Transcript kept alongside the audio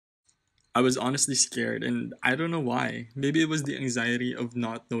I was honestly scared, and I don't know why. Maybe it was the anxiety of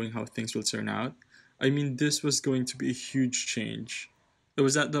not knowing how things will turn out. I mean, this was going to be a huge change. It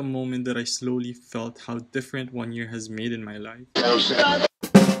was at the moment that I slowly felt how different 1 year has made in my life.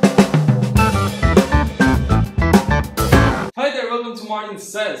 Hi there, welcome to Marin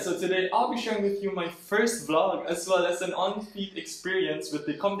Says. So today I'll be sharing with you my first vlog as well as an on-feet experience with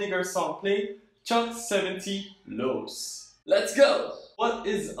the Comme des Garçons play Chuck 70 Lows. Let's go! What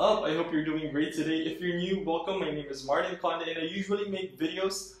is up? I hope you're doing great today. If you're new, welcome. My name is Martin Conde and I usually make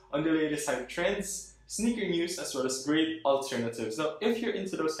videos on the latest hype trends, sneaker news, as well as great alternatives. Now, if you're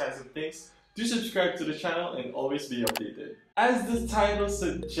into those kinds of things, do subscribe to the channel and always be updated. As the title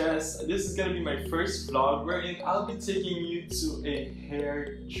suggests, this is gonna be my first vlog wherein I'll be taking you to a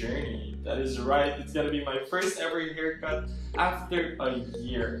hair journey. That is right, it's gonna be my first ever haircut after a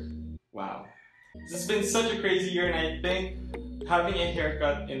year. Wow. This has been such a crazy year, and I think having a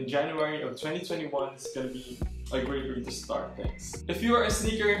haircut in January of 2021 is gonna be a great way to start things. If you are a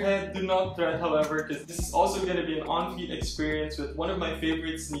sneakerhead, do not fret, however, because this is also going to be an on-feet experience with one of my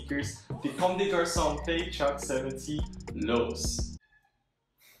favorite sneakers, the Comme des Garçons Play Chuck 70 Lows.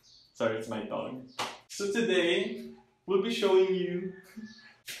 Sorry, it's my dog. So today, we'll be showing you...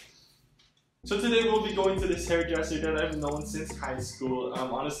 today we'll be going to this hairdresser that I've known since high school.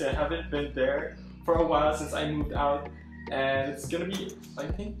 Honestly, I haven't been there for a while since I moved out. And it's gonna be, I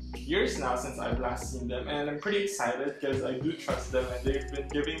think, years now since I've last seen them, and I'm pretty excited because I do trust them and they've been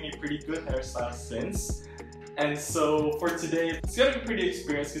giving me pretty good hairstyles since. And so for today, it's gonna be a pretty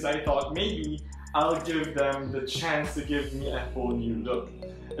experience because I thought maybe I'll give them the chance to give me a whole new look.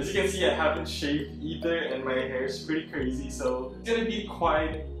 As you can see, I haven't shaved either and my hair is pretty crazy, so it's gonna be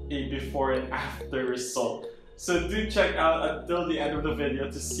quite a before and after result. So do check out until the end of the video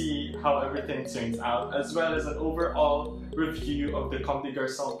to see how everything turns out, as well as an overall review of the Comme des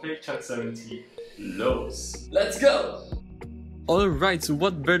Garçons Play Chuck 70 Lows. Let's go! Alright, so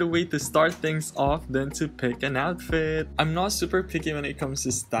what better way to start things off than to pick an outfit? I'm not super picky when it comes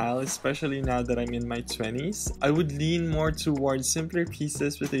to style, especially now that I'm in my 20s. I would lean more towards simpler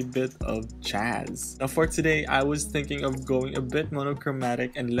pieces with a bit of jazz. Now for today, I was thinking of going a bit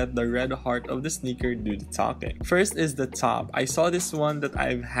monochromatic and let the red heart of the sneaker do the talking. First is the top. I saw this one that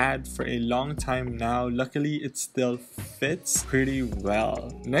I've had for a long time now. Luckily, it still fits pretty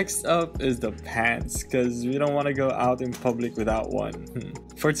well. Next up is the pants, because we don't want to go out in public without one.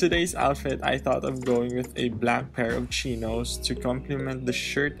 For today's outfit, I thought of going with a black pair of chinos to complement the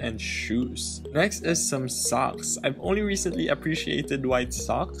shirt and shoes. Next is some socks. I've only recently appreciated white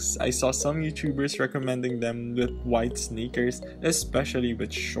socks. I saw some YouTubers recommending them with white sneakers, especially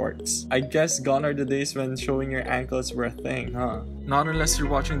with shorts. I guess gone are the days when showing your ankles were a thing, huh? Not unless you're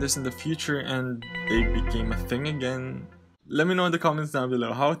watching this in the future and they became a thing again. Let me know in the comments down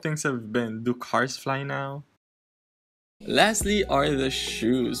below how things have been. Do cars fly now? Lastly are the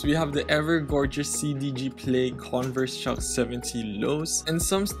shoes. We have the ever gorgeous CDG Play Converse Chuck 70 Lows, and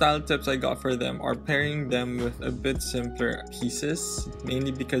some style tips I got for them are pairing them with a bit simpler pieces,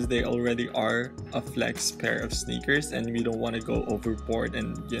 mainly because they already are a flex pair of sneakers and we don't want to go overboard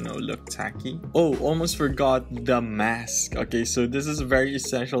and, you know, look tacky. Oh, almost forgot the mask. Okay, so this is very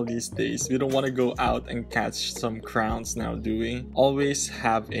essential these days. We don't want to go out and catch some crowns now, do we? Always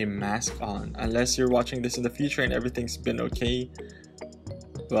have a mask on, unless you're watching this in the future and everything's been okay.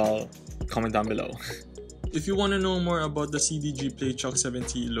 Well, comment down below. If you want to know more about the CDG Play Chuck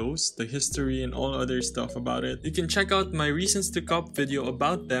 70 Lows, the history and all other stuff about it, you can check out my Reasons to Cop video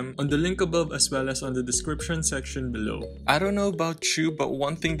about them on the link above as well as on the description section below. I don't know about you, but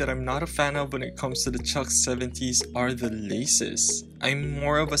one thing that I'm not a fan of when it comes to the Chuck 70s are the laces. I'm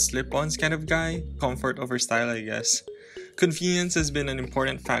more of a slip-ons kind of guy, comfort over style I guess. Convenience has been an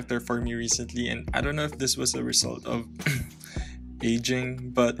important factor for me recently, and I don't know if this was a result of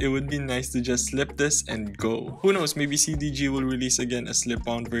aging, but it would be nice to just slip this and go. Who knows, maybe CDG will release again a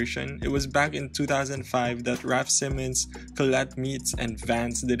slip-on version. It was back in 2005 that Raf Simons, Colette Meets, and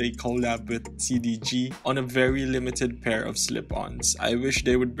Vans did a collab with CDG on a very limited pair of slip-ons. I wish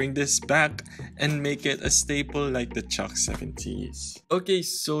they would bring this back and make it a staple like the Chuck 70s. Okay,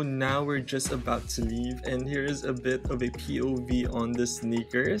 so now we're just about to leave, and here is a bit of a POV on the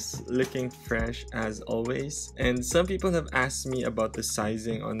sneakers, looking fresh as always. And some people have asked me about the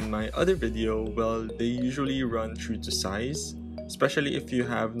sizing on my other video. Well, they usually run true to size, especially if you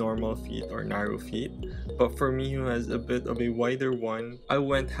have normal feet or narrow feet. But for me, who has a bit of a wider one, I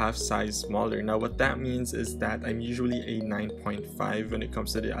went half size smaller. Now what that means is that I'm usually a 9.5 when it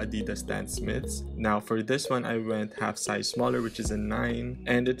comes to the Adidas Stan Smiths. Now for this one, I went half size smaller, which is a 9,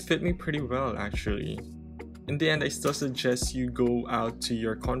 and it fit me pretty well actually. In the end, I still suggest you go out to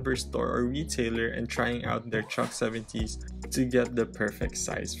your Converse store or retailer and trying out their Chuck 70s to get the perfect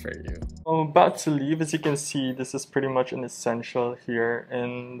size for you. I'm about to leave. As you can see, this is pretty much an essential here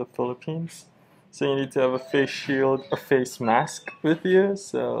in the Philippines. So you need to have a face shield or face mask with you.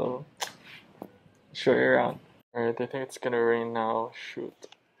 So show you around. Alright, I think it's gonna rain now. Shoot.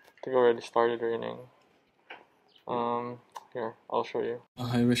 I think it already started raining. Here, I'll show you.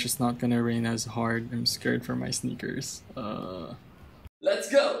 I wish it's not gonna rain as hard. I'm scared for my sneakers. Let's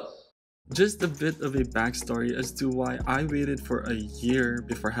go! Just a bit of a backstory as to why I waited for a year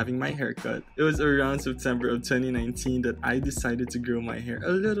before having my haircut. It was around September of 2019 that I decided to grow my hair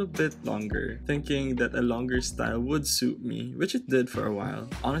a little bit longer, thinking that a longer style would suit me, which it did for a while.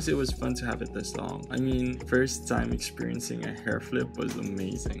 Honestly, it was fun to have it this long. I mean, first time experiencing a hair flip was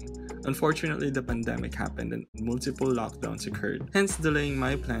amazing. Unfortunately, the pandemic happened and multiple lockdowns occurred, hence delaying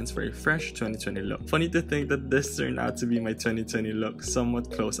my plans for a fresh 2020 look. Funny to think that this turned out to be my 2020 look,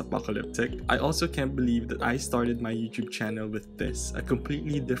 somewhat close apocalyptic. I also can't believe that I started my YouTube channel with this, a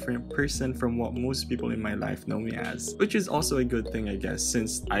completely different person from what most people in my life know me as. Which is also a good thing, I guess,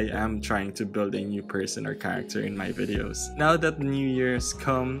 since I am trying to build a new person or character in my videos. Now that the new year has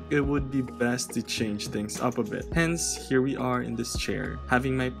come, it would be best to change things up a bit. Hence, here we are in this chair,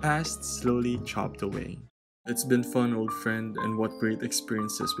 having my past slowly chopped away. It's been fun, old friend, and what great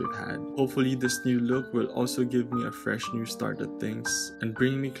experiences we've had. Hopefully this new look will also give me a fresh new start at things and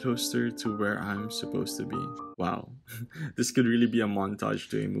bring me closer to where I'm supposed to be. Wow, this could really be a montage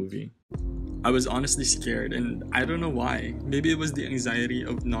to a movie. I was honestly scared, and I don't know why. Maybe it was the anxiety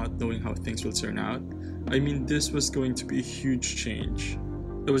of not knowing how things will turn out. I mean, this was going to be a huge change.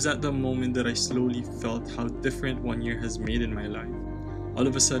 It was at the moment that I slowly felt how different 1 year has made in my life. All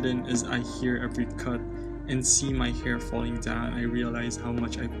of a sudden, as I hear every cut and see my hair falling down, I realize how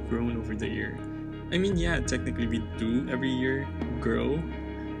much I've grown over the year. I mean, yeah, technically we do every year grow,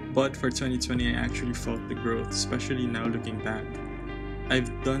 but for 2020 I actually felt the growth, especially now looking back.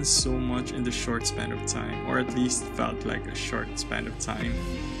 I've done so much in the short span of time, or at least felt like a short span of time.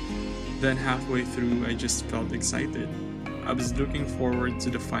 Then halfway through, I just felt excited. I was looking forward to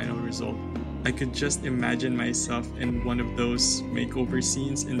the final result. I could just imagine myself in one of those makeover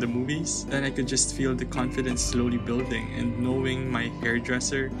scenes in the movies. Then I could just feel the confidence slowly building, and knowing my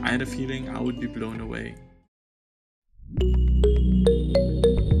hairdresser, I had a feeling I would be blown away.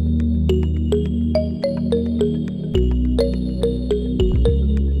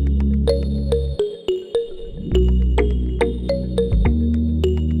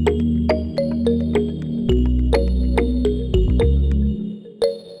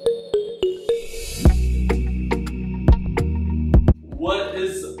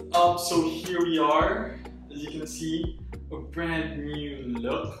 So here we are, as you can see, a brand new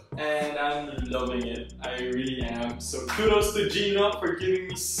look, and I'm loving it. I really am. So kudos to Gino for giving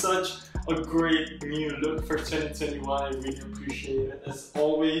me such a great new look for 2021. I really appreciate it. As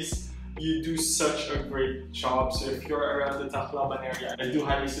always, you do such a great job. So if you're around the Tacloban area, I do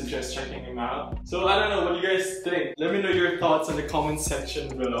highly suggest checking him out. So I don't know, what do you guys think? Let me know your thoughts in the comment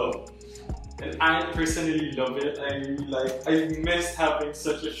section below. And I personally love it. I missed having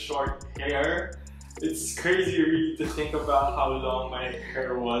such a short hair. It's crazy really to think about how long my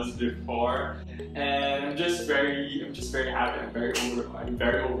hair was before. And I'm just very happy. I'm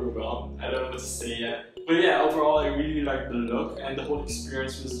very overwhelmed. I don't know what to say yet. But yeah, overall I really like the look, and the whole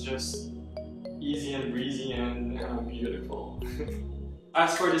experience was just easy and breezy and beautiful.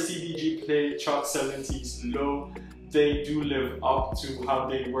 As for the CDG Play Chuck 70s Low, they do live up to how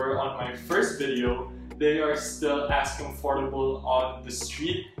they were on my first video. They are still as comfortable on the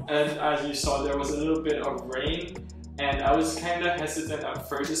street, and as you saw, there was a little bit of rain, and I was kind of hesitant at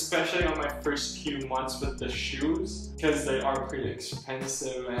first, especially on my first few months with the shoes, because they are pretty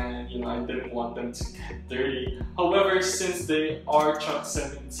expensive and I didn't want them to get dirty. However, since they are Chuck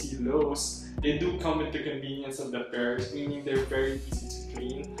 70 lows, they do come with the convenience of the pairs, meaning they're very easy to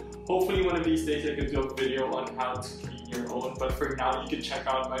clean. Hopefully one of these days I could do a video on how to clean your own, but for now you can check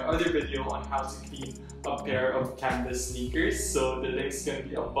out my other video on how to clean a pair of canvas sneakers. So the link's gonna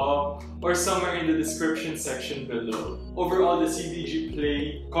be above or somewhere in the description section below. Overall, the CDG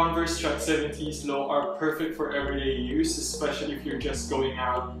Play Converse Chuck 70s Low are perfect for everyday use, especially if you're just going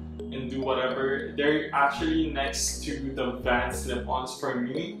out and do whatever. They're actually next to the Vans slip-ons for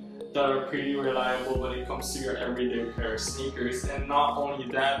me that are pretty reliable when it comes to your everyday pair of sneakers. And not only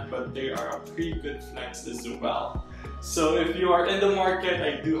that, but they are a pretty good flex as well. So if you are in the market,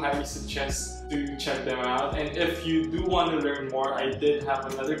 I do highly suggest to check them out. And if you do want to learn more, I did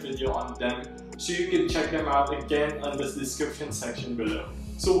have another video on them, so you can check them out again on the description section below.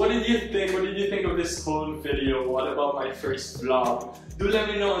 So what did you think? What did you think of this whole video? What about my first vlog? Do let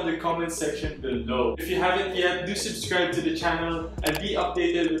me know in the comment section below. If you haven't yet, do subscribe to the channel and be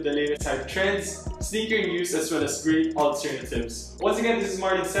updated with the latest hype trends, sneaker news, as well as great alternatives. Once again, this is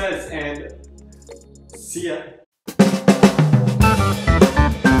Marin Says, and see ya!